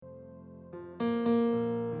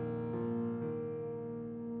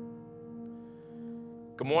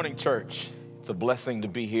Good morning, church. It's a blessing to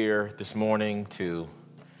be here this morning to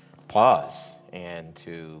pause and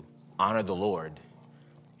to honor the Lord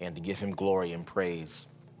and to give him glory and praise.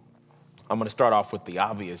 I'm going to start off with the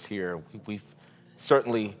obvious here. We've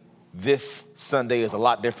certainly, this Sunday is a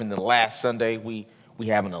lot different than last Sunday. We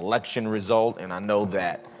have an election result, and I know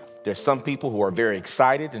that there's some people who are very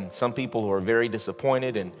excited and some people who are very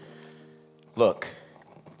disappointed. And look,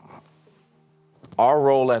 our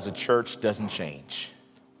role as a church doesn't change.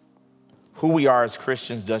 Who we are as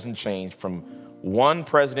Christians doesn't change from one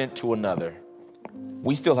president to another.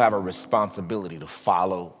 We still have a responsibility to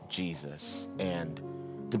follow Jesus and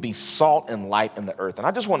to be salt and light in the earth. And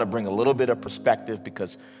I just want to bring a little bit of perspective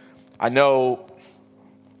because I know,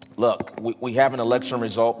 look, we have an election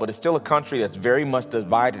result, but it's still a country that's very much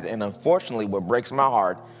divided. And unfortunately, what breaks my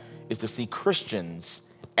heart is to see Christians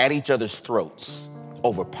at each other's throats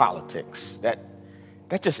over politics.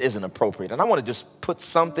 That just isn't appropriate. And I want to just put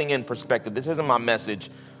something in perspective. This isn't my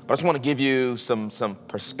message, but I just want to give you some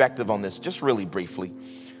perspective on this just really briefly.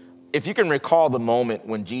 If you can recall the moment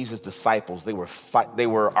when Jesus' disciples, they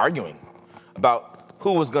were arguing about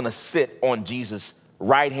who was going to sit on Jesus'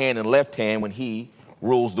 right hand and left hand when he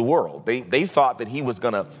rules the world. They thought that he was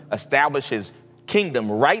going to establish his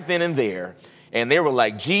kingdom right then and there. And they were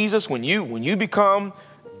like, Jesus, when you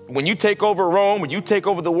take over Rome, when you take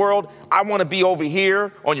over the world, I want to be over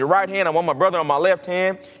here on your right hand. I want my brother on my left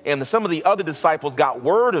hand. And some of the other disciples got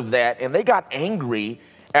word of that, and they got angry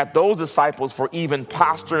at those disciples for even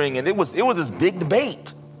posturing. And it was this big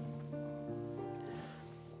debate.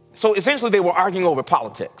 So essentially, they were arguing over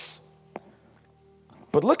politics.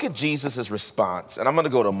 But look at Jesus' response. And I'm going to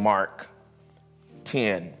go to Mark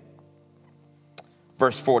 10,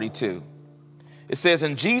 verse 42. It says,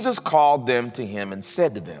 and Jesus called them to him and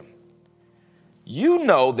said to them, you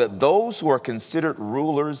know that those who are considered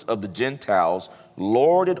rulers of the Gentiles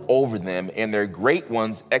lord it over them, and their great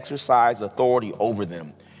ones exercise authority over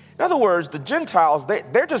them. In other words, the Gentiles,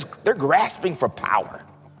 they're grasping for power.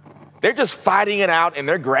 They're just fighting it out, and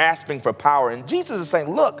they're grasping for power. And Jesus is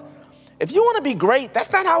saying, look, if you want to be great,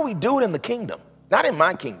 that's not how we do it in the kingdom, not in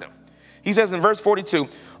my kingdom. He says in verse 42,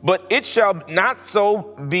 but it shall not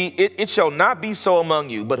be so among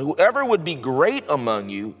you, but whoever would be great among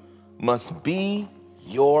you must be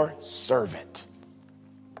your servant.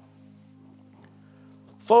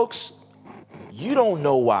 Folks, you don't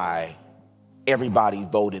know why everybody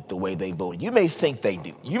voted the way they voted. You may think they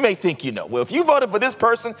do. You may think you know. Well, if you voted for this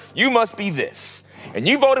person, you must be this. And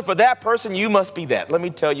you voted for that person, you must be that. Let me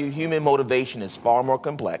tell you, human motivation is far more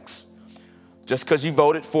complex. Just because you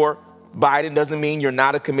voted for Biden doesn't mean you're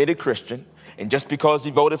not a committed Christian. And just because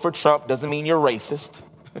you voted for Trump doesn't mean you're racist.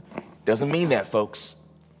 Doesn't mean that, folks.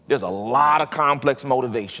 There's a lot of complex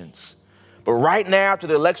motivations. But right now, after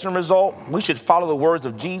the election result, we should follow the words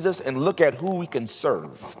of Jesus and look at who we can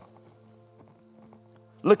serve.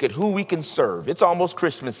 Look at who we can serve. It's almost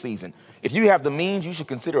Christmas season. If you have the means, you should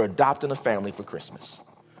consider adopting a family for Christmas.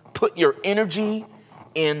 Put your energy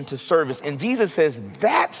into service. And Jesus says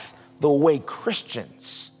that's the way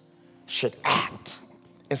Christians should act.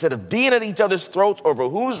 Instead of being at each other's throats over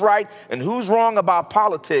who's right and who's wrong about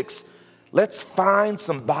politics, let's find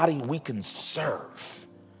somebody we can serve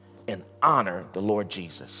and honor the Lord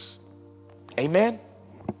Jesus. Amen?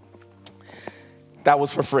 That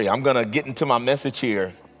was for free. I'm going to get into my message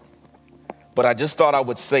here, but I just thought I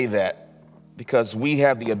would say that because we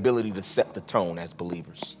have the ability to set the tone as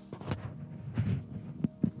believers.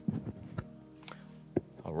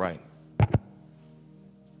 All right.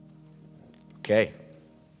 Okay.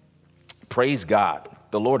 Praise God.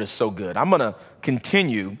 The Lord is so good. I'm going to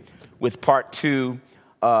continue with part 2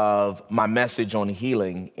 of my message on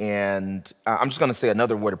healing. And I'm just going to say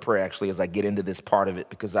another word of prayer, actually, as I get into this part of it,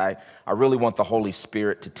 because I really want the Holy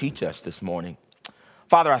Spirit to teach us this morning.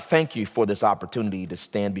 Father, I thank you for this opportunity to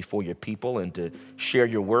stand before your people and to share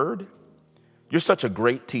your word. You're such a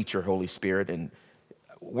great teacher, Holy Spirit, and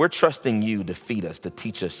we're trusting you to feed us, to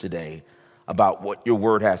teach us today about what your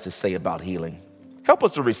word has to say about healing. Help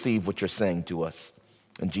us to receive what you're saying to us.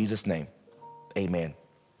 In Jesus' name, amen.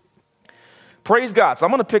 Praise God. So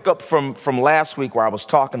I'm going to pick up from last week where I was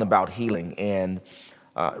talking about healing, and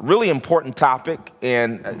really important topic,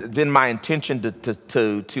 and been my intention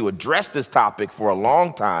to address this topic for a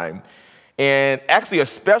long time, and actually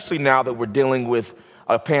especially now that we're dealing with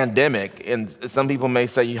a pandemic, and some people may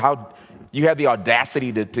say, how you have the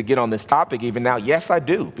audacity to get on this topic even now. Yes, I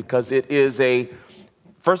do, because it is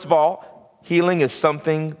first of all, healing is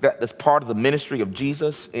something that is part of the ministry of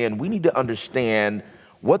Jesus, and we need to understand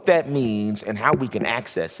what that means, and how we can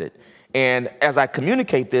access it. And as I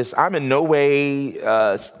communicate this, I'm in no way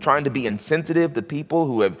trying to be insensitive to people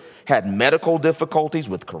who have had medical difficulties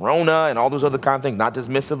with corona and all those other kind of things, not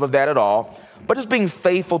dismissive of that at all, but just being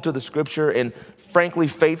faithful to the scripture and frankly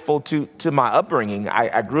faithful to my upbringing.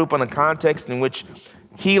 I grew up in a context in which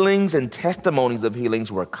healings and testimonies of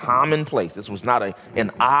healings were commonplace. This was not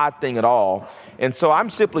an odd thing at all. And so I'm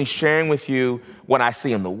simply sharing with you what I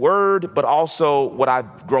see in the Word, but also what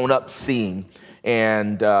I've grown up seeing,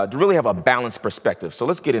 and to really have a balanced perspective. So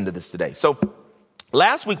let's get into this today. So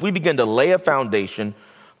last week, we began to lay a foundation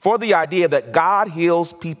for the idea that God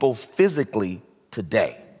heals people physically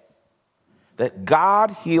today. That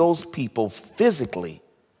God heals people physically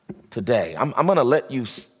today. I'm going to let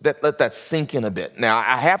that sink in a bit. Now,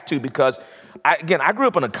 I have to because, I grew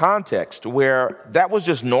up in a context where that was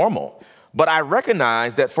just normal. But I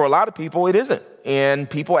recognize that for a lot of people, it isn't. And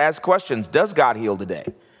people ask questions, does God heal today?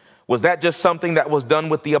 Was that just something that was done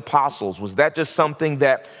with the apostles? Was that just something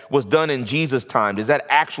that was done in Jesus' time? Is that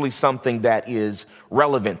actually something that is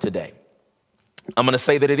relevant today? I'm going to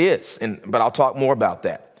say that it is, but I'll talk more about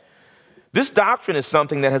that. This doctrine is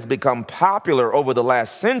something that has become popular over the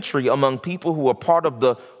last century among people who are part of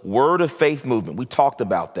the Word of Faith movement. We talked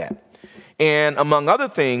about that. And among other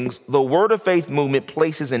things, the Word of Faith movement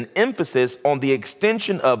places an emphasis on the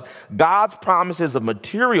extension of God's promises of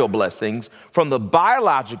material blessings from the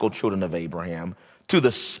biological children of Abraham to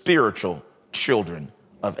the spiritual children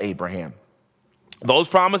of Abraham. Those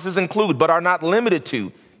promises include, but are not limited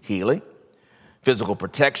to, healing, physical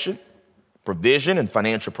protection, provision and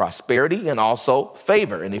financial prosperity, and also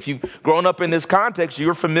favor. And if you've grown up in this context,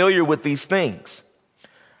 you're familiar with these things.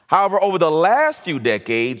 However, over the last few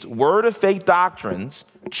decades, Word of Faith doctrines,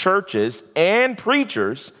 churches, and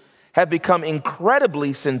preachers have become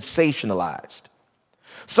incredibly sensationalized.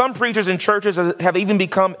 Some preachers and churches have even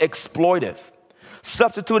become exploitive,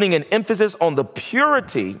 substituting an emphasis on the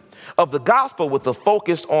purity of the gospel with a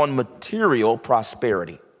focus on material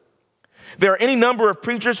prosperity. There are any number of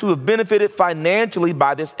preachers who have benefited financially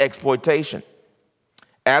by this exploitation.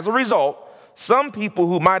 As a result, some people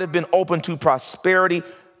who might have been open to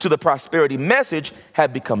the prosperity message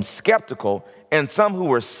have become skeptical, and some who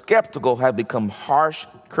were skeptical have become harsh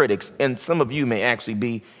critics. And some of you may actually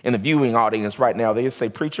be in the viewing audience right now. They say,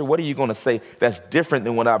 preacher, what are you going to say that's different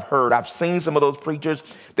than what I've heard? I've seen some of those preachers.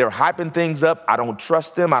 They're hyping things up. I don't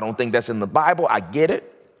trust them. I don't think that's in the Bible. I get it.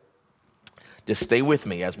 Just stay with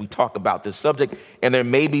me as we talk about this subject, and there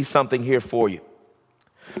may be something here for you.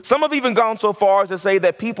 Some have even gone so far as to say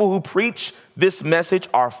that people who preach this message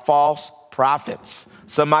are false prophets.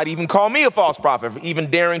 Some might even call me a false prophet for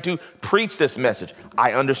even daring to preach this message.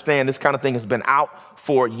 I understand this kind of thing has been out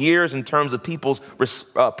for years in terms of people's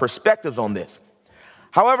perspectives on this.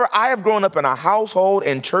 However, I have grown up in a household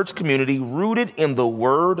and church community rooted in the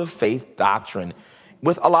Word of Faith doctrine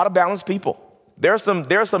with a lot of balanced people. There are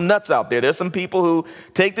some nuts out there. There's some people who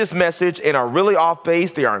take this message and are really off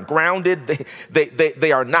base. They aren't grounded.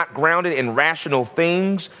 They are not grounded in rational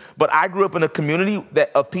things. But I grew up in a community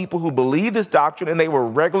of people who believe this doctrine, and they were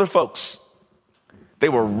regular folks. They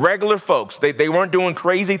were regular folks. They weren't doing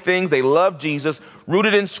crazy things. They loved Jesus,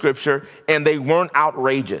 rooted in Scripture, and they weren't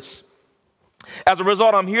outrageous. As a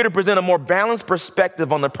result, I'm here to present a more balanced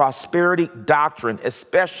perspective on the prosperity doctrine,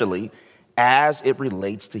 especially as it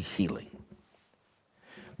relates to healing.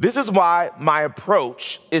 This is why my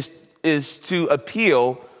approach is to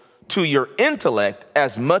appeal to your intellect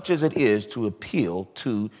as much as it is to appeal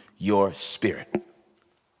to your spirit.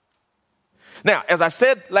 Now, as I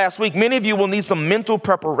said last week, many of you will need some mental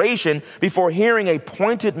preparation before hearing a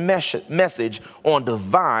pointed message on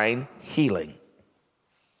divine healing.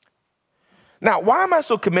 Now, why am I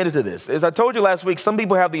so committed to this? As I told you last week, some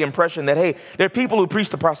people have the impression that, hey, there are people who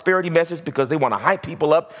preach the prosperity message because they want to hype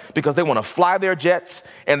people up, because they want to fly their jets,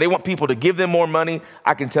 and they want people to give them more money.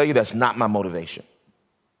 I can tell you that's not my motivation.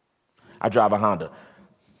 I drive a Honda.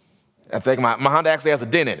 I think my Honda actually has a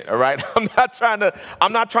dent in it, all right? I'm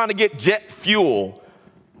not trying to get jet fuel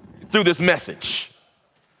through this message.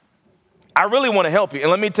 I really want to help you.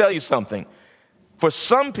 And let me tell you something. For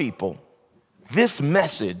some people, this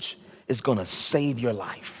message is going to save your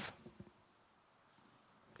life.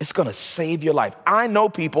 It's going to save your life. I know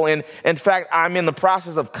people, and in fact, I'm in the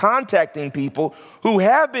process of contacting people who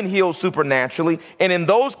have been healed supernaturally, and in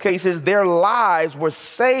those cases, their lives were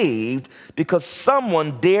saved because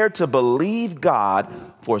someone dared to believe God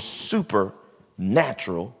for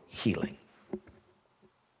supernatural healing.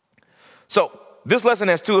 So, this lesson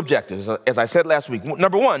has two objectives, as I said last week.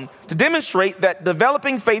 Number one, to demonstrate that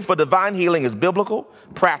developing faith for divine healing is biblical,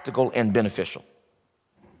 practical, and beneficial.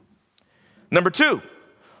 Number two,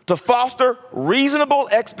 to foster reasonable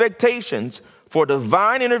expectations for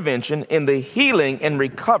divine intervention in the healing and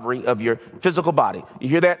recovery of your physical body. You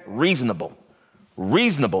hear that? Reasonable.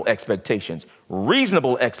 Reasonable expectations.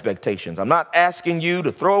 Reasonable expectations. I'm not asking you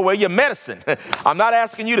to throw away your medicine. I'm not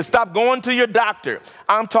asking you to stop going to your doctor.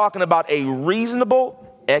 I'm talking about a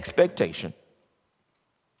reasonable expectation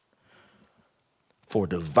for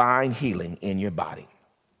divine healing in your body.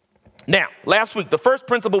 Now, last week, the first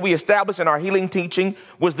principle we established in our healing teaching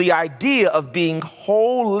was the idea of being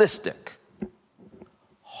holistic.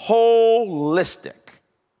 Holistic.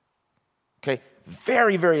 Okay,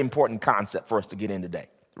 very, very important concept for us to get in today,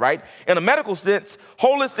 right? In a medical sense,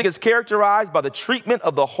 holistic is characterized by the treatment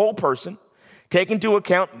of the whole person, taking into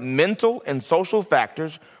account mental and social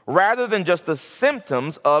factors rather than just the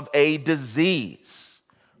symptoms of a disease.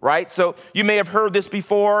 Right? So you may have heard this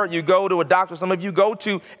before. You go to a doctor. Some of you go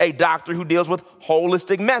to a doctor who deals with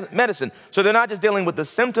holistic medicine. So they're not just dealing with the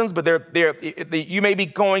symptoms, but you may be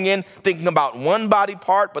going in thinking about one body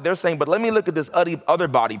part, but they're saying, but let me look at this other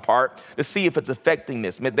body part to see if it's affecting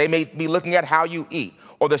this. They may be looking at how you eat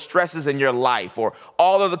or the stresses in your life or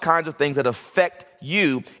all of the kinds of things that affect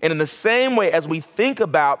you. And in the same way as we think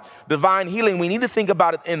about divine healing, we need to think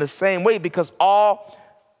about it in the same way because all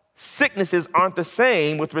sicknesses aren't the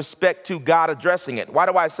same with respect to God addressing it. Why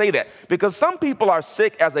do I say that? Because some people are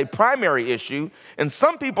sick as a primary issue, and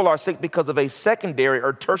some people are sick because of a secondary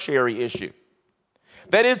or tertiary issue.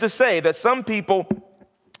 That is to say that some people,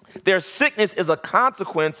 their sickness is a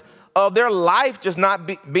consequence of their life just not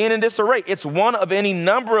being in disarray. It's one of any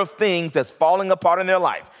number of things that's falling apart in their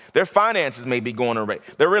life. Their finances may be going awry.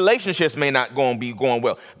 Their relationships may not be going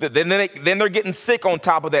well. Then they're getting sick on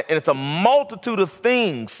top of that. And it's a multitude of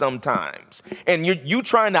things sometimes. And you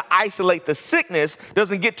trying to isolate the sickness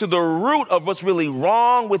doesn't get to the root of what's really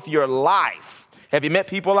wrong with your life. Have you met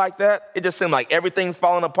people like that? It just seems like everything's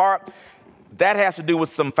falling apart. That has to do with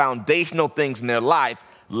some foundational things in their life,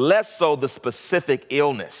 less so the specific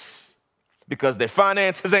illness. Because their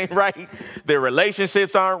finances ain't right. Their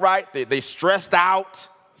relationships aren't right. They're stressed out.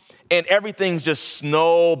 And everything's just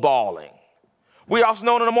snowballing. We also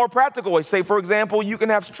know in a more practical way. Say, for example, you can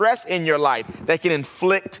have stress in your life that can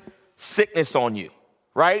inflict sickness on you,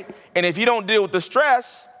 right? And if you don't deal with the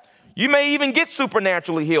stress, you may even get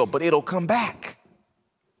supernaturally healed, but it'll come back.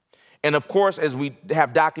 And of course, as we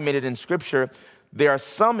have documented in Scripture, there are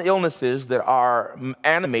some illnesses that are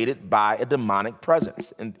animated by a demonic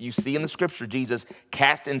presence. And you see in the Scripture, Jesus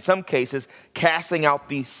in some cases, casting out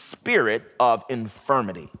the spirit of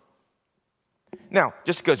infirmity. Now,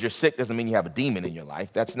 just because you're sick doesn't mean you have a demon in your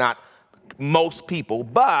life. That's not most people,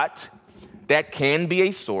 but that can be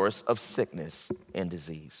a source of sickness and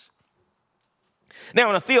disease. Now,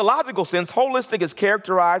 in a theological sense, holistic is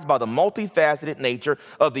characterized by the multifaceted nature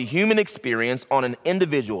of the human experience on an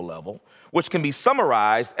individual level, which can be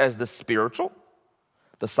summarized as the spiritual,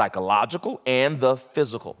 the psychological, and the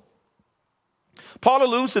physical. Paul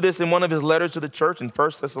alludes to this in one of his letters to the church in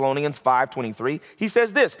 1 Thessalonians 5:23. He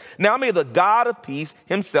says this, "Now may the God of peace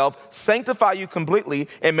himself sanctify you completely,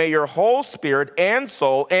 and may your whole spirit and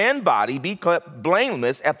soul and body be kept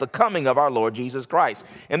blameless at the coming of our Lord Jesus Christ."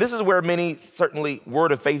 And this is where many, certainly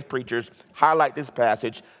word of faith preachers, highlight this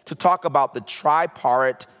passage to talk about the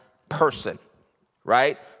tripartite person,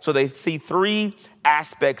 right? So they see three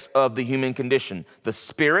aspects of the human condition: the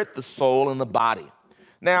spirit, the soul, and the body.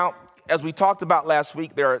 Now, as we talked about last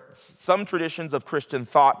week, there are some traditions of Christian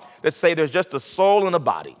thought that say there's just a soul and a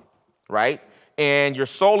body, right? And your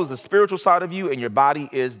soul is the spiritual side of you, and your body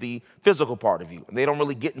is the physical part of you. And they don't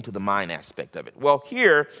really get into the mind aspect of it. Well,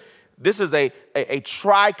 here, this is a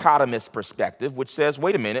trichotomous perspective, which says,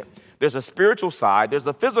 wait a minute, there's a spiritual side, there's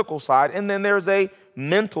a physical side, and then there's a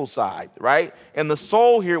mental side, right? And the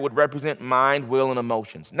soul here would represent mind, will, and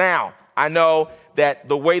emotions. Now, I know that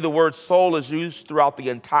the way the word soul is used throughout the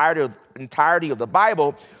entirety of the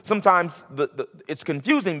Bible, sometimes it's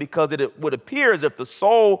confusing because it would appear as if the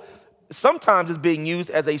soul sometimes is being used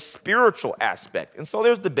as a spiritual aspect. And so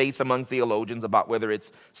there's debates among theologians about whether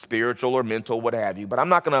it's spiritual or mental, what have you. But I'm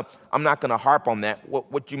not gonna harp on that.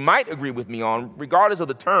 What you might agree with me on, regardless of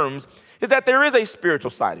the terms, is that there is a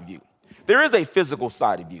spiritual side of you. There is a physical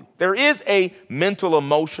side of you. There is a mental,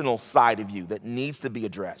 emotional side of you that needs to be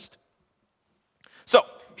addressed. So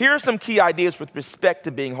here are some key ideas with respect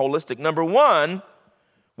to being holistic. Number one,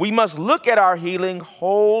 we must look at our healing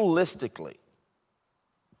holistically.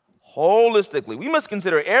 Holistically. We must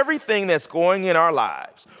consider everything that's going in our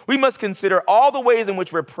lives. We must consider all the ways in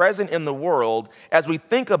which we're present in the world as we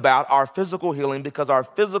think about our physical healing, because our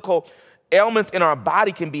physical ailments in our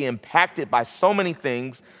body can be impacted by so many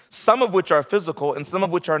things, some of which are physical and some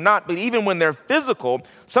of which are not. But even when they're physical,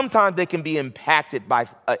 sometimes they can be impacted by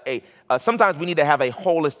sometimes we need to have a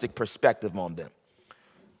holistic perspective on them.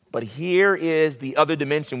 But here is the other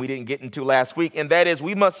dimension we didn't get into last week, and that is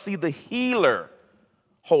we must see the healer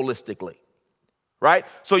holistically, right?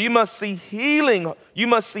 So you must see healing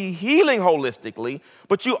holistically,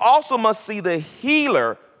 but you also must see the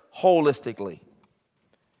healer holistically.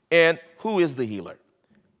 And who is the healer?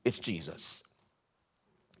 It's Jesus.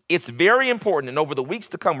 It's very important, and over the weeks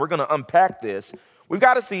to come, we're going to unpack this. We've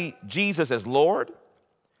got to see Jesus as Lord,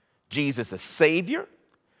 Jesus as Savior,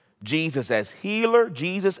 Jesus as healer,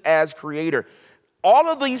 Jesus as creator. All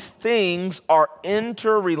of these things are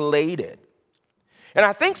interrelated. And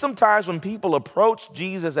I think sometimes when people approach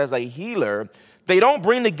Jesus as a healer, they don't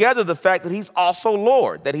bring together the fact that he's also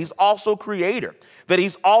Lord, that he's also creator, that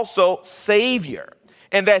he's also Savior,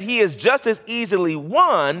 and that he is just as easily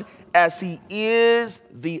one as he is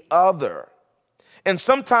the other. And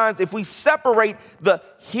sometimes if we separate the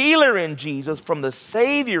healer in Jesus from the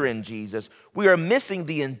Savior in Jesus, we are missing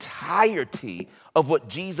the entirety of what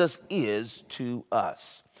Jesus is to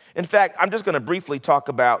us. In fact, I'm just going to briefly talk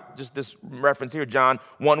about just this reference here, John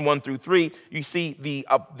 1:1-3. You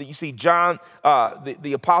see John,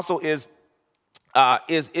 the apostle has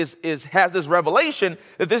this revelation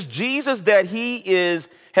that this Jesus that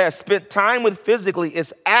has spent time with physically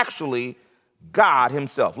is actually God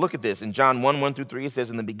himself. Look at this in John 1:1-3. It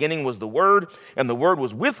says, "In the beginning was the Word, and the Word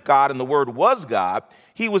was with God, and the Word was God.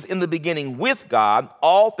 He was in the beginning with God.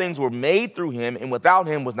 All things were made through him, and without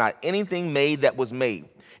him was not anything made that was made."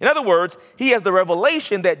 In other words, he has the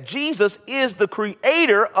revelation that Jesus is the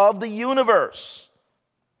creator of the universe.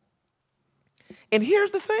 And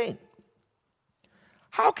here's the thing.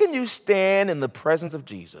 How can you stand in the presence of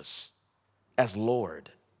Jesus as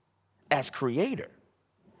Lord, as creator,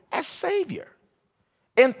 as Savior,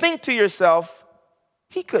 and think to yourself,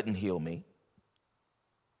 he couldn't heal me?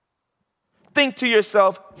 Think to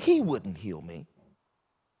yourself, he wouldn't heal me.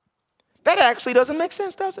 That actually doesn't make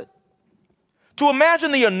sense, does it? To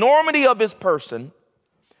imagine the enormity of his person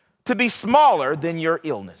to be smaller than your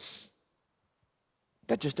illness.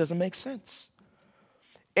 That just doesn't make sense.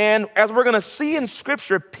 And as we're going to see in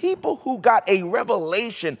Scripture, people who got a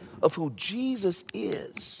revelation of who Jesus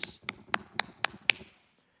is,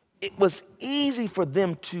 it was easy for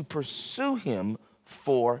them to pursue him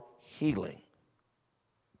for healing.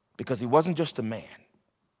 Because he wasn't just a man,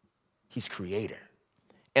 he's creator.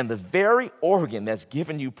 And the very organ that's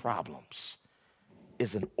given you problems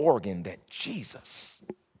is an organ that Jesus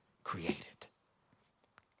created.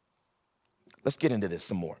 Let's get into this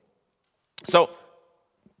some more. So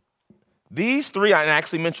these three, I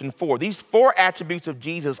actually mentioned four. These four attributes of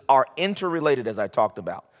Jesus are interrelated, as I talked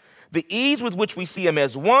about. The ease with which we see him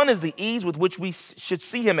as one is the ease with which we should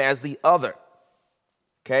see him as the other.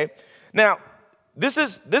 Okay? Now, this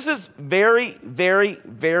is very, very,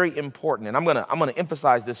 very important, and I'm gonna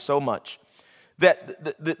emphasize this so much,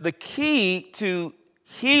 that the key to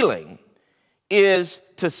healing is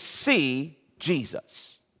to see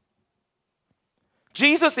Jesus.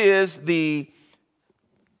 Jesus is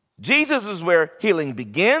where healing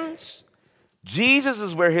begins. Jesus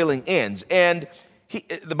is where healing ends. And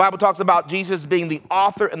the Bible talks about Jesus being the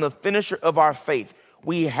author and the finisher of our faith.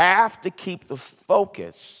 We have to keep the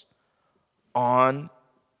focus on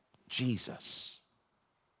Jesus.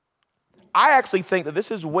 I actually think that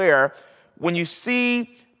this is where, when you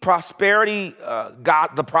see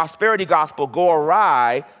the prosperity gospel go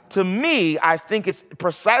awry, to me, I think it's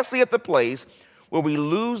precisely at the place where we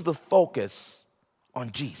lose the focus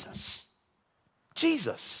on Jesus.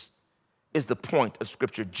 Jesus is the point of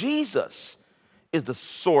Scripture. Jesus is the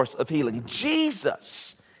source of healing.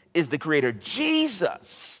 Jesus is the creator.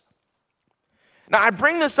 Jesus. Now, I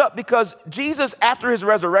bring this up because Jesus, after his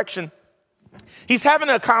resurrection, he's having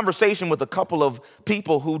a conversation with a couple of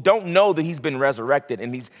people who don't know that he's been resurrected,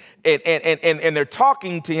 and they're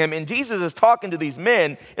talking to him, and Jesus is talking to these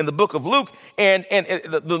men in the book of Luke, and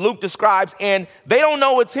the Luke describes, and they don't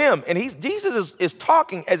know it's him, and Jesus is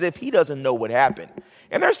talking as if he doesn't know what happened.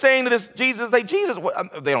 And they're saying to this Jesus, they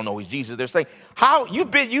don't know he's Jesus. They're saying, how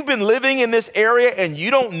you've been living in this area and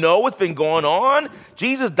you don't know what's been going on?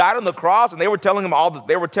 Jesus died on the cross, and they were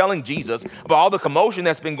telling Jesus about all the commotion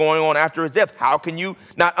that's been going on after his death. How can you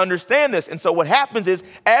not understand this? And so what happens is,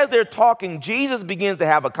 as they're talking, Jesus begins to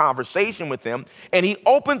have a conversation with them, and he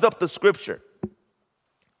opens up the Scripture.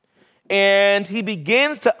 And he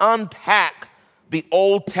begins to unpack the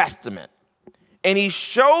Old Testament. And he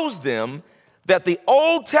shows them that the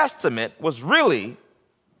Old Testament was really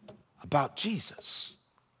about Jesus.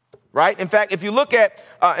 right? In fact, if you look at,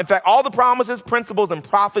 all the promises, principles, and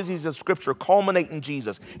prophecies of Scripture culminate in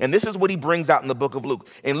Jesus. And this is what he brings out in the book of Luke.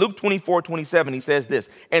 In Luke 24:27, he says this,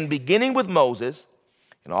 and beginning with Moses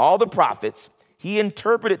and all the prophets, he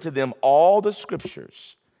interpreted to them all the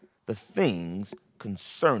Scriptures, the things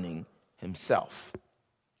concerning himself.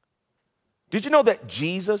 Did you know that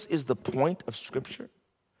Jesus is the point of Scripture?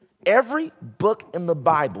 Every book in the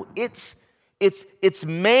Bible, its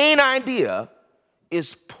main idea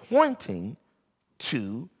is pointing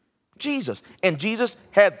to Jesus. And Jesus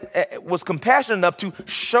was compassionate enough to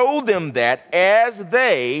show them that as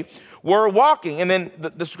they were walking. And then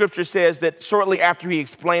the scripture says that shortly after he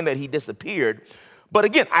explained that, he disappeared. But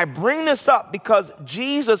again, I bring this up because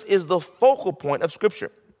Jesus is the focal point of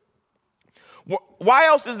Scripture. Why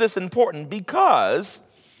else is this important? Because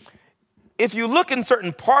if you look in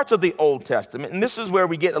certain parts of the Old Testament, and this is where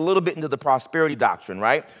we get a little bit into the prosperity doctrine,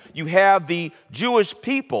 right? You have the Jewish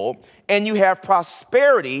people, and you have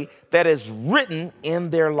prosperity that is written in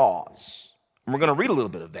their laws. And we're going to read a little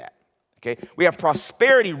bit of that, okay? We have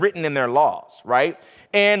prosperity written in their laws, right?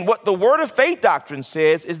 And what the Word of Faith doctrine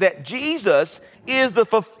says is that Jesus is the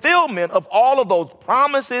fulfillment of all of those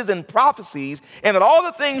promises and prophecies, and that all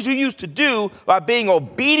the things you used to do by being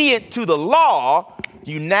obedient to the law,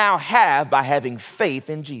 you now have by having faith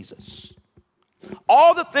in Jesus.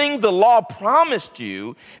 All the things the law promised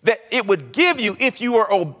you that it would give you if you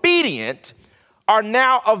were obedient are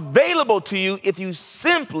now available to you if you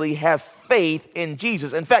simply have faith in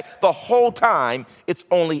Jesus. In fact, the whole time, it's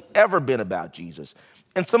only ever been about Jesus.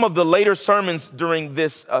 In some of the later sermons during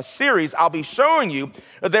this series, I'll be showing you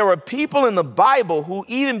that there were people in the Bible who,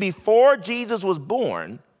 even before Jesus was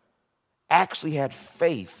born, actually had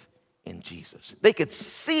faith in Jesus. They could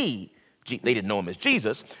see, they didn't know him as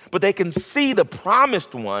Jesus, but they can see the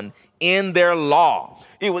promised one in their law.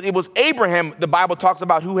 It was Abraham, the Bible talks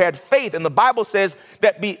about, who had faith, and the Bible says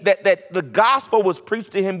that the gospel was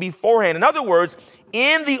preached to him beforehand. In other words,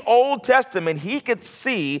 in the Old Testament, he could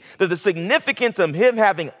see that the significance of him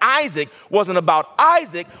having Isaac wasn't about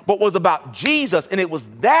Isaac, but was about Jesus. And it was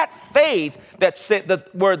that faith that said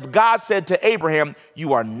that where God said to Abraham,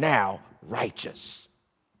 "You are now righteous."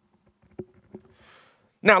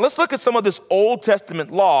 Now, let's look at some of this Old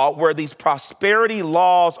Testament law where these prosperity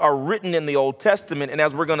laws are written in the Old Testament. And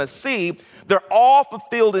as we're going to see, they're all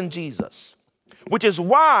fulfilled in Jesus, which is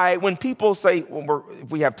why when people say,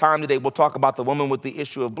 if we have time today, we'll talk about the woman with the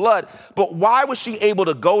issue of blood. But why was she able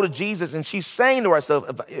to go to Jesus? And she's saying to herself,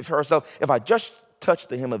 if I just touch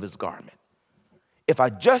the hem of his garment, if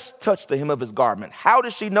I just touch the hem of his garment. How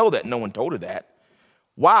does she know that? No one told her that.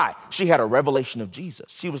 Why? She had a revelation of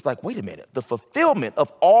Jesus. She was like, wait a minute, the fulfillment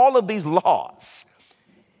of all of these laws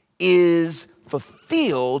is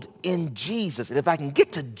fulfilled in Jesus. And if I can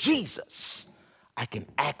get to Jesus, I can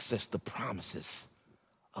access the promises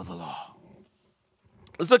of the law.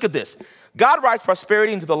 Let's look at this. God writes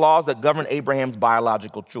prosperity into the laws that govern Abraham's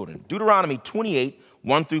biological children. Deuteronomy 28,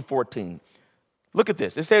 1 through 14. Look at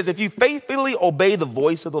this. It says, if you faithfully obey the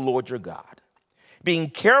voice of the Lord your God,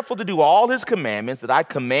 being careful to do all his commandments that I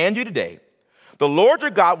command you today, the Lord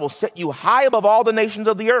your God will set you high above all the nations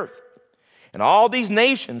of the earth. And all these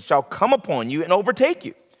nations shall come upon you and overtake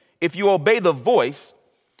you if you obey the voice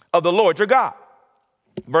of the Lord your God.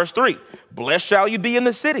 Verse 3, blessed shall you be in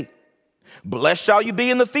the city. Blessed shall you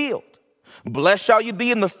be in the field. Blessed shall you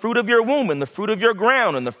be in the fruit of your womb, and the fruit of your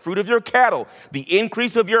ground, and the fruit of your cattle, the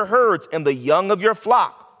increase of your herds, and the young of your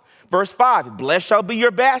flock. Verse 5, blessed shall be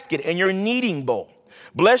your basket and your kneading bowl.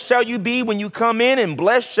 Blessed shall you be when you come in, and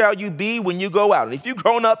blessed shall you be when you go out. And if you've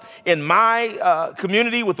grown up in my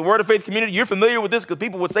community with the Word of Faith community, you're familiar with this because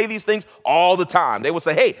people would say these things all the time. They would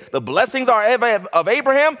say, hey, the blessings are of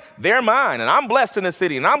Abraham, they're mine, and I'm blessed in the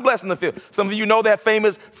city, and I'm blessed in the field. Some of you know that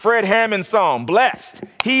famous Fred Hammond song, Blessed.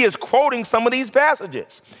 He is quoting some of these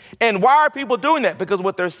passages. And why are people doing that? Because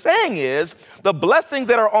what they're saying is the blessings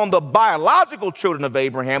that are on the biological children of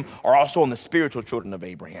Abraham are also on the spiritual children of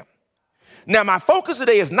Abraham. Now, my focus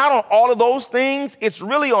today is not on all of those things. It's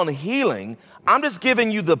really on healing. I'm just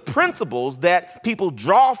giving you the principles that people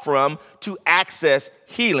draw from to access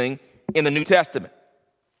healing in the New Testament.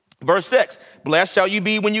 Verse 6, blessed shall you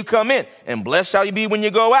be when you come in, and blessed shall you be when you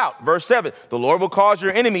go out. Verse 7, the Lord will cause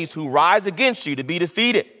your enemies who rise against you to be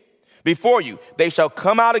defeated before you. They shall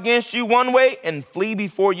come out against you one way and flee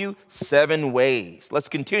before you 7 ways. Let's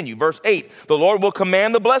continue. Verse 8, the Lord will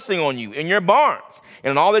command the blessing on you in your barns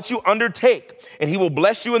and in all that you undertake, and he will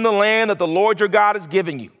bless you in the land that the Lord your God is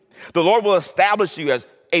giving you. The Lord will establish you as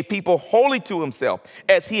a people holy to himself,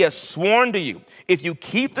 as he has sworn to you. If you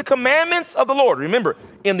keep the commandments of the Lord, remember,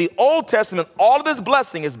 in the Old Testament, all of this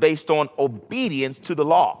blessing is based on obedience to the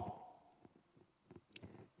law.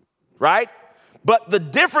 right? But the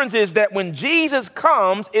difference is that when Jesus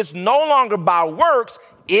comes, it's no longer by works,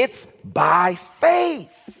 it's by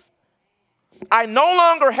faith. I no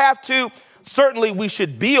longer have to, certainly we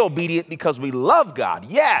should be obedient because we love God,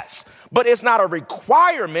 yes, but it's not a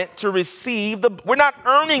requirement to receive we're not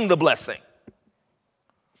earning the blessing.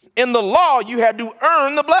 In the law, you had to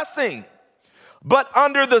earn the blessing. But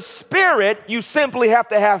under the Spirit, you simply have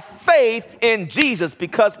to have faith in Jesus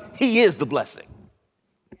because he is the blessing.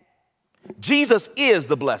 Jesus is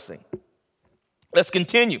the blessing. Let's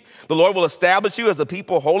continue. The Lord will establish you as a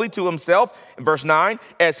people holy to himself. In verse 9,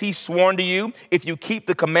 as he's sworn to you, if you keep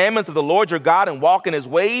the commandments of the Lord your God and walk in his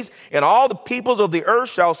ways, and all the peoples of the earth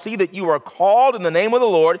shall see that you are called in the name of the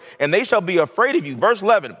Lord, and they shall be afraid of you. Verse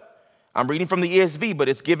 11, I'm reading from the ESV, but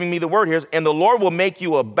it's giving me the word here. And the Lord will make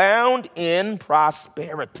you abound in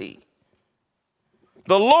prosperity.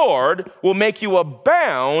 The Lord will make you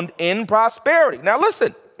abound in prosperity. Now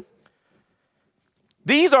listen.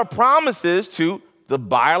 These are promises to the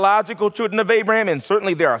biological children of Abraham, and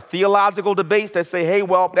certainly there are theological debates that say, hey,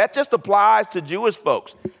 well, that just applies to Jewish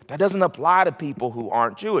folks. That doesn't apply to people who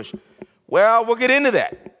aren't Jewish. Well, we'll get into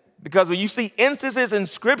that because when you see instances in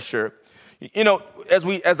Scripture, you know,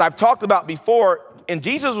 as I've talked about before, and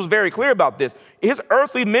Jesus was very clear about this, his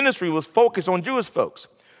earthly ministry was focused on Jewish folks.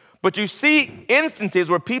 But you see instances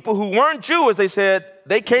where people who weren't Jewish,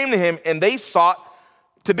 they came to him and they sought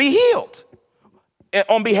to be healed.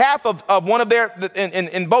 On behalf of one of their,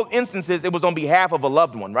 in both instances, it was on behalf of a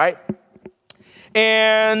loved one, right?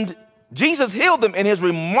 And Jesus healed them, and his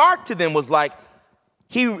remark to them was like,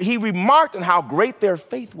 he remarked on how great their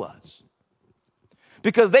faith was.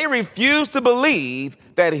 Because they refused to believe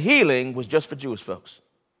that healing was just for Jewish folks.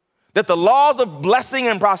 That the laws of blessing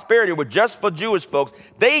and prosperity were just for Jewish folks.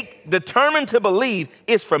 They determined to believe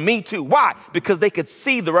it's for me too. Why? Because they could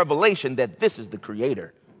see the revelation that this is the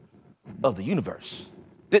creator of the universe.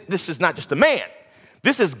 This is not just a man.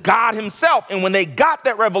 This is God himself. And when they got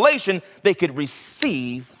that revelation, they could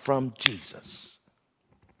receive from Jesus.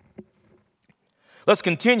 Let's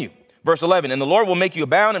continue. Verse 11, and the Lord will make you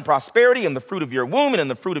abound in prosperity in the fruit of your womb and in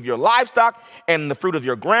the fruit of your livestock and in the fruit of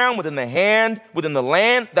your ground within the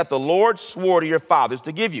land that the Lord swore to your fathers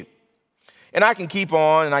to give you. And I can keep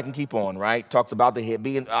on, right? Talks about the head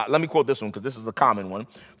being, let me quote this one because this is a common one.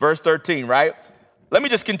 Verse 13, right? Let me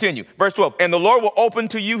just continue. Verse 12, and the Lord will open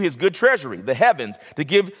to you his good treasury, the heavens, to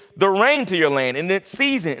give the rain to your land in its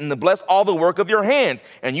season and to bless all the work of your hands.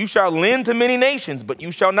 And you shall lend to many nations, but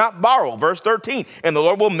you shall not borrow. Verse 13, and the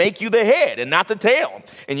Lord will make you the head and not the tail.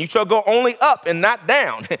 And you shall go only up and not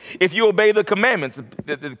down if you obey the commandments.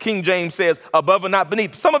 The King James says above and not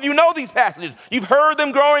beneath. Some of you know these passages. You've heard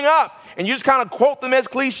them growing up and you just kind of quote them as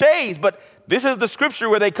cliches, but this is the scripture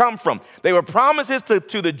where they come from. They were promises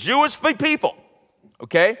to the Jewish people.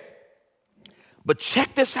 Okay? But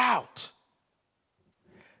check this out.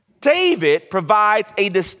 David provides a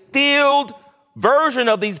distilled version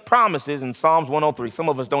of these promises in Psalms 103. Some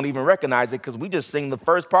of us don't even recognize it because we just sing the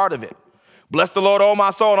first part of it. Bless the Lord, O my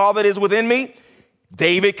soul, and all that is within me.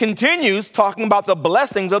 David continues talking about the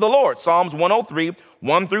blessings of the Lord. Psalms 103,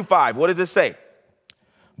 1 through 5. What does it say?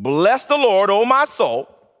 Bless the Lord, O my soul,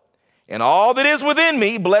 and all that is within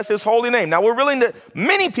me, bless his holy name. Now,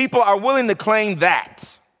 many people are willing to claim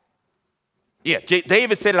that. Yeah,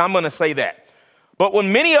 David said it, I'm going to say that. But what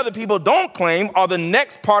many other people don't claim are the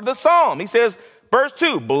next part of the psalm. He says, verse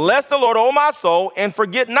 2, bless the Lord, O my soul, and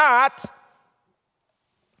forget not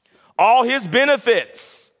all his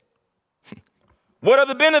benefits. What are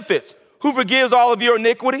the benefits? Who forgives all of your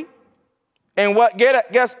iniquity? And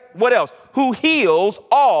guess what else? Who heals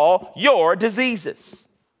all your diseases.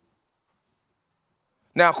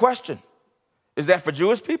 Now, question, is that for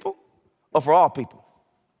Jewish people or for all people?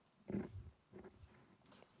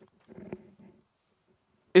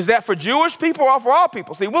 Is that for Jewish people or for all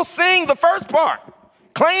people? See, we'll sing the first part,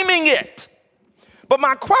 claiming it. But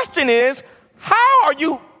my question is, how are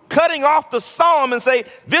you cutting off the psalm and say,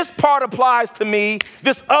 this part applies to me,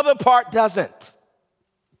 this other part doesn't?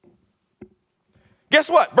 Guess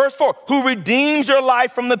what? Verse 4, who redeems your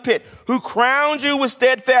life from the pit, who crowns you with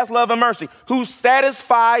steadfast love and mercy, who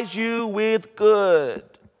satisfies you with good.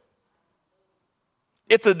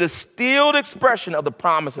 It's a distilled expression of the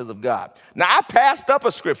promises of God. Now, I passed up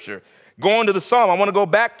a scripture going to the psalm. I want to go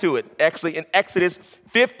back to it. Actually, in Exodus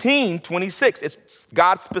 15:26, it's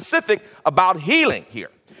God specific about healing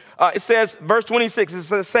here. It says, verse 26, it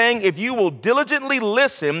says, saying, if you will diligently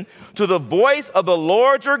listen to the voice of the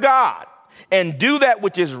Lord your God, and do that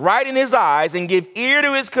which is right in his eyes, and give ear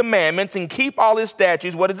to his commandments, and keep all his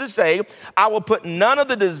statutes, what does it say? I will put none of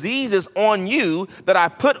the diseases on you that I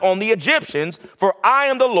put on the Egyptians, for I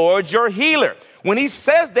am the Lord your healer. When he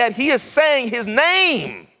says that, he is saying his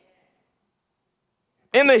name.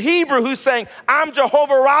 In the Hebrew, who's saying, I'm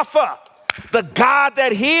Jehovah Rapha, the God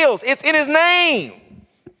that heals. It's in his name.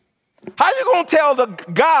 How are you going to tell the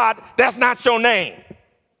God that's not your name?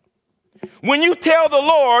 When you tell the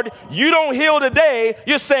Lord you don't heal today,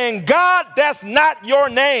 you're saying, God, that's not your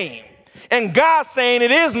name. And God's saying,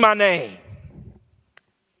 it is my name.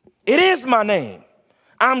 It is my name.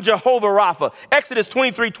 I'm Jehovah Rapha. Exodus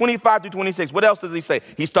 23, 25 through 26. What else does he say?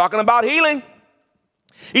 He's talking about healing.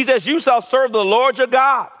 He says, you shall serve the Lord your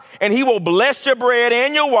God, and he will bless your bread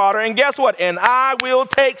and your water. And guess what? And I will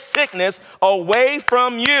take sickness away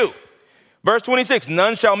from you. Verse 26,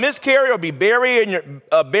 none shall miscarry or be barren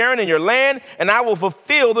in your land, and I will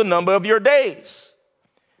fulfill the number of your days.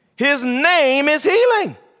 His name is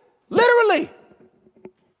healing, literally.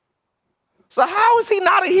 So how is he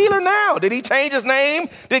not a healer now? Did he change his name?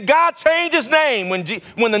 Did God change his name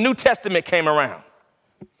when the New Testament came around?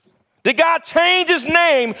 Did God change his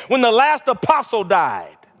name when the last apostle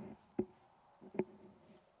died?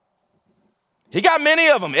 He got many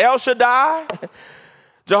of them. El Shaddai,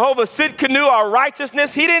 Jehovah Sidkenu, our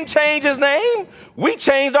righteousness. He didn't change his name. We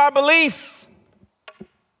changed our belief.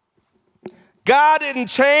 God didn't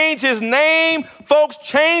change his name. Folks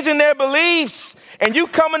changing their beliefs. And you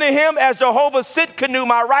coming to him as Jehovah Sidkenu,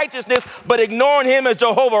 my righteousness, but ignoring him as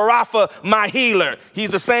Jehovah Rapha, my healer. He's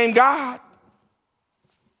the same God.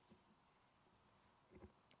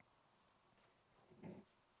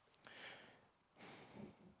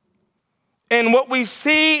 And what we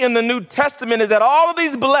see in the New Testament is that all of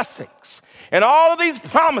these blessings and all of these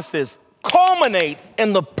promises culminate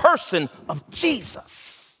in the person of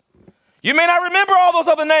Jesus. You may not remember all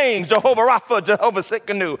those other names, Jehovah Rapha, Jehovah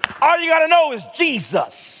Sidkenu. All you got to know is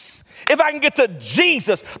Jesus. If I can get to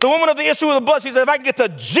Jesus, the woman of the issue of the blood, she said, if I can get to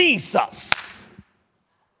Jesus.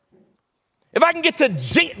 If I can get to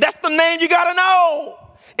Jesus, that's the name you got to know.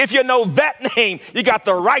 If you know that name, you got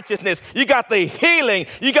the righteousness, you got the healing,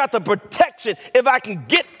 you got the protection. If I can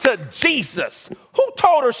get to Jesus, who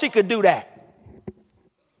told her she could do that?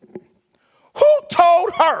 Who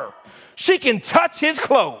told her she can touch his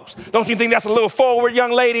clothes? Don't you think that's a little forward,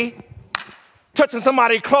 young lady? Touching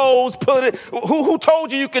somebody's clothes, who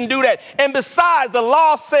told you can do that? And besides, the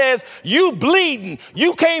law says you bleeding,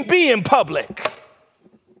 you can't be in public.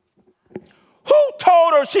 Who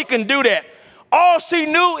told her she can do that? All she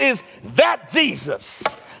knew is that Jesus.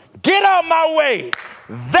 Get out my way.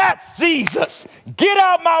 That's Jesus. Get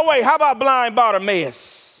out my way. How about blind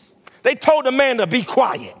Bartimaeus? They told the man to be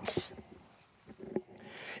quiet.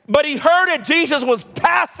 But he heard that Jesus was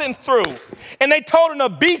passing through, and they told him to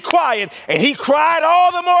be quiet, and he cried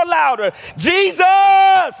all the more louder, Jesus,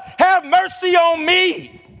 have mercy on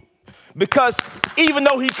me. Because even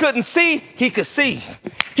though he couldn't see, he could see.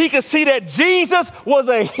 He could see that Jesus was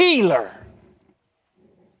a healer.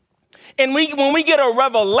 And when we get a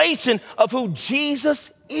revelation of who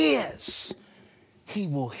Jesus is, he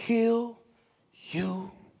will heal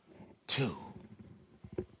you too.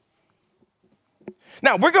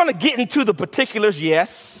 Now, we're going to get into the particulars,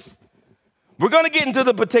 yes. We're going to get into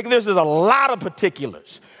the particulars. There's a lot of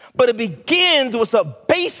particulars. But it begins with a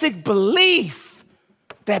basic belief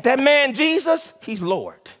that man, Jesus, he's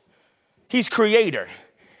Lord. He's creator.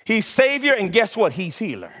 He's savior. And guess what? He's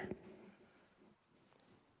healer.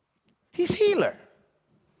 He's healer.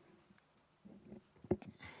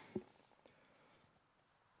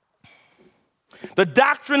 The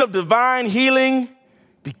doctrine of divine healing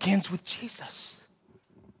begins with Jesus.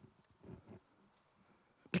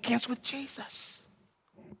 Begins with Jesus.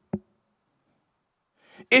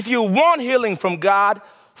 If you want healing from God,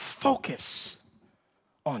 focus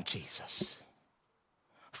on Jesus.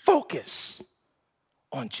 Focus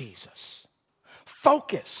on Jesus.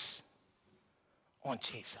 Focus on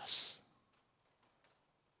Jesus.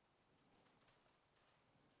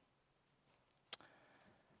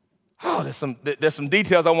 Oh, there's some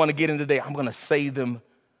details I want to get into today. I'm going to save them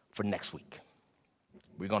for next week.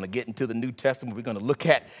 We're going to get into the New Testament. We're going to look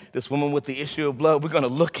at this woman with the issue of blood. We're going to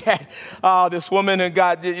look at this woman, and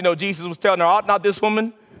God, Jesus was telling her, ought not this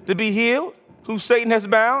woman to be healed, who Satan has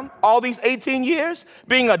bound all these 18 years?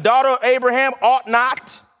 Being a daughter of Abraham, ought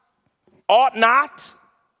not.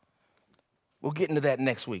 We'll get into that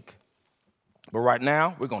next week. But right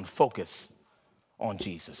now, we're going to focus on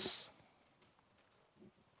Jesus.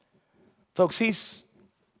 Folks, he's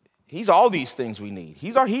all these things we need.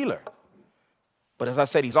 He's our healer. But as I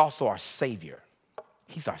said, he's also our savior.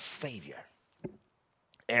 He's our savior.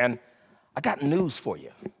 And I got news for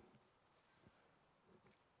you.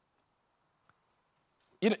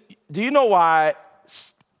 Do you know why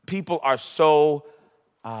people are so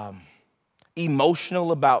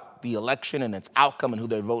emotional about the election and its outcome and who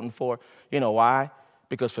they're voting for? You know why?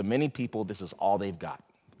 Because for many people, this is all they've got.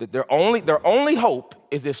 Their only hope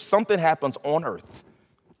is if something happens on earth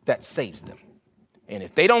that saves them. And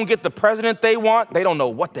if they don't get the president they want, they don't know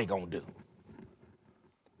what they're going to do.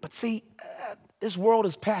 But see, this world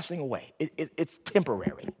is passing away. It's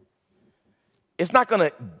temporary. It's not going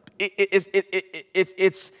to,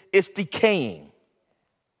 it's decaying.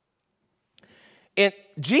 And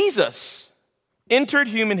Jesus entered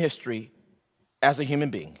human history as a human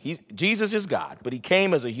being. Jesus is God, but he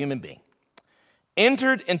came as a human being,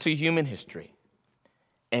 entered into human history,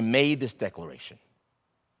 and made this declaration.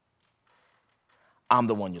 I'm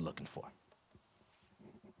the one you're looking for.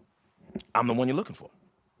 I'm the one you're looking for.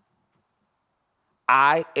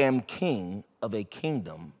 I am king of a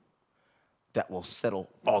kingdom that will settle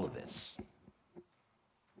all of this.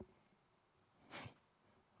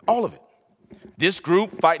 All of it. This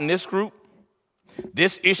group fighting this group,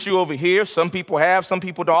 this issue over here, some people have, some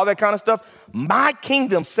people do, all that kind of stuff. My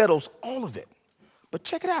kingdom settles all of it. But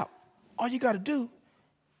check it out. All you got to do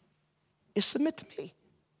is submit to me.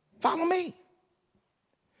 Follow me.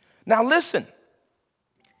 Now listen,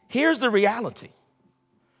 here's the reality.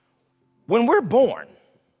 When we're born,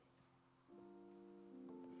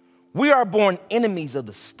 we are born enemies of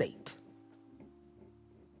the state.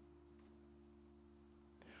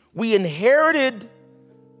 We inherited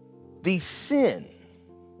the sin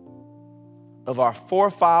of our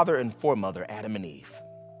forefather and foremother, Adam and Eve.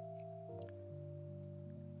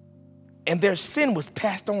 And their sin was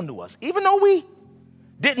passed on to us. Even though we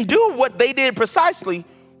didn't do what they did precisely,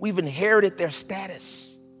 we've inherited their status.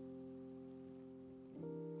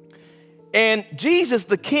 And Jesus,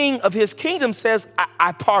 the king of his kingdom, says,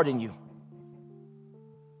 I pardon you.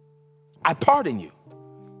 I pardon you.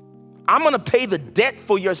 I'm going to pay the debt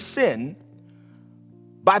for your sin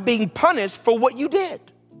by being punished for what you did.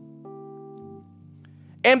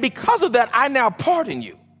 And because of that, I now pardon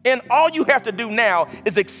you. And all you have to do now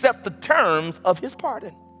is accept the terms of his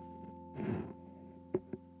pardon.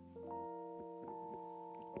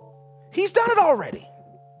 He's done it already.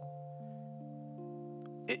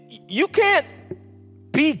 You can't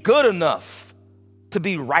be good enough to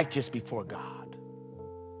be righteous before God.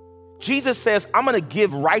 Jesus says, I'm going to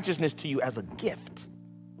give righteousness to you as a gift.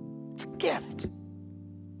 It's a gift.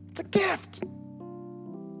 It's a gift.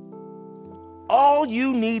 All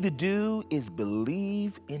you need to do is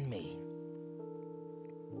believe in me.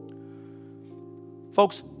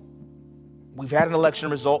 Folks, we've had an election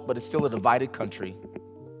result, but it's still a divided country.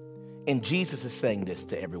 And Jesus is saying this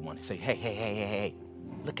to everyone. He's saying, hey,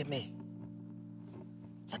 look at me.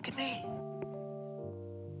 Look at me.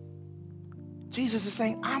 Jesus is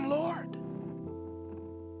saying, I'm Lord.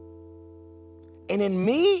 And in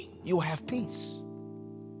me, you'll have peace.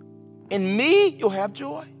 In me, you'll have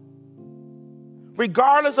joy.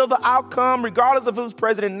 Regardless of the outcome, regardless of who's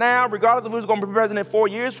president now, regardless of who's going to be president 4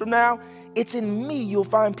 years from now, it's in me you'll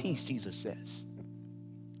find peace, Jesus says.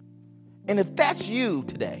 And if that's you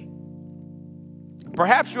today,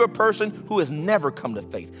 perhaps you're a person who has never come to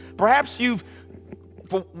faith. Perhaps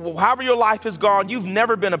however your life has gone, you've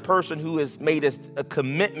never been a person who has made a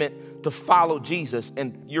commitment to follow Jesus,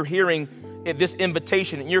 and you're hearing this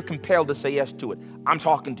invitation and you're compelled to say yes to it. I'm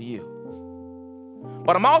talking to you.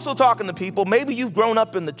 But I'm also talking to people, maybe you've grown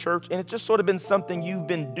up in the church and it's just sort of been something you've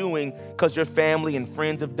been doing because your family and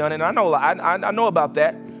friends have done it. And I know about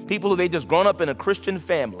that. People who they just grown up in a Christian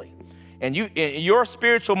family. And your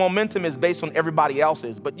spiritual momentum is based on everybody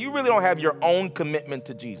else's, but you really don't have your own commitment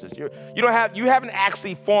to Jesus. You haven't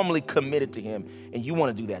actually formally committed to him, and you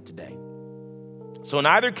want to do that today. So in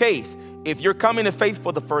either case, if you're coming to faith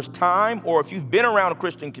for the first time, or if you've been around a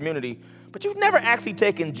Christian community, but you've never actually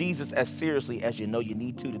taken Jesus as seriously as you know you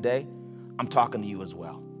need to today, I'm talking to you as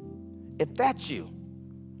well. If that's you,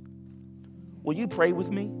 will you pray with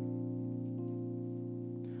me?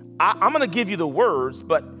 I'm going to give you the words,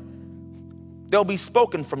 but they'll be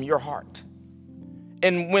spoken from your heart.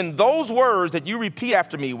 And when those words that you repeat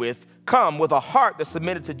after me with come with a heart that's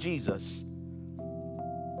submitted to Jesus,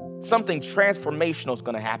 something transformational is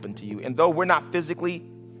going to happen to you. And though we're not physically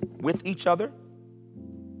with each other,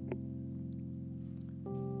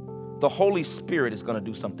 the Holy Spirit is going to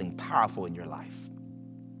do something powerful in your life.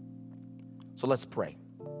 So let's pray.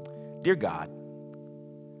 Dear God,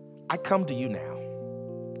 I come to you now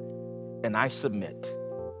and I submit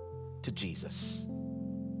to Jesus.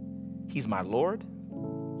 He's my Lord.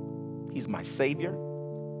 He's my Savior.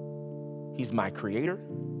 He's my creator.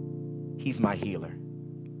 He's my healer.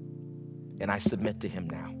 And I submit to him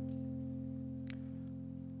now.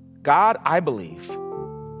 God, I believe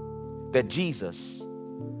that Jesus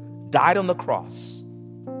died on the cross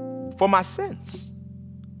for my sins.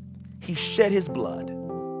 He shed his blood.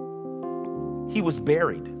 He was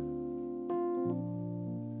buried.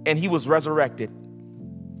 And he was resurrected.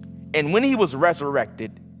 And when he was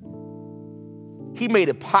resurrected, he made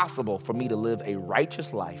it possible for me to live a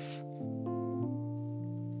righteous life.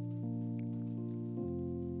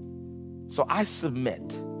 So I submit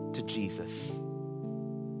to Jesus.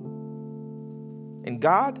 And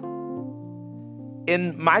God,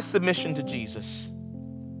 in my submission to Jesus,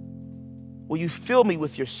 will you fill me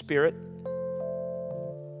with your Spirit?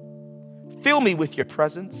 Fill me with your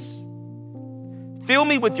presence. Fill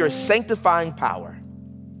me with your sanctifying power,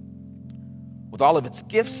 with all of its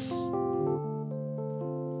gifts,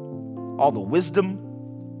 all the wisdom,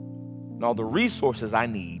 and all the resources I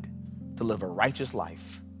need to live a righteous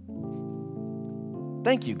life.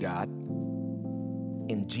 Thank you, God.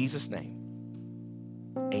 In Jesus' name,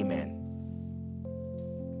 amen.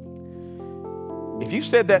 If you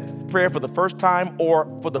said that prayer for the first time or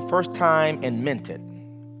for the first time and meant it,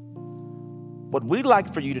 what we'd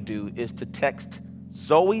like for you to do is to text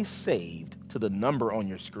Zoe Saved to the number on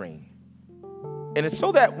your screen. And it's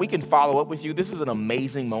so that we can follow up with you. This is an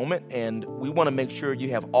amazing moment, and we want to make sure you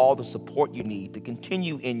have all the support you need to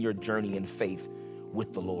continue in your journey in faith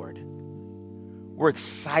with the Lord. We're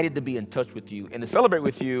excited to be in touch with you and to celebrate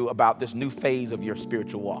with you about this new phase of your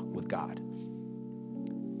spiritual walk with God.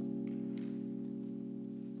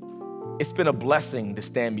 It's been a blessing to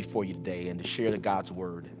stand before you today and to share God's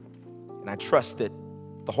word. And I trust that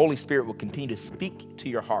the Holy Spirit will continue to speak to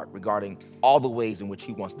your heart regarding all the ways in which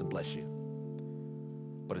he wants to bless you.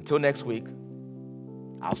 But until next week,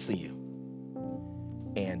 I'll see you.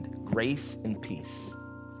 And grace and peace.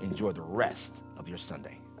 Enjoy the rest of your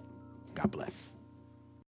Sunday. God bless.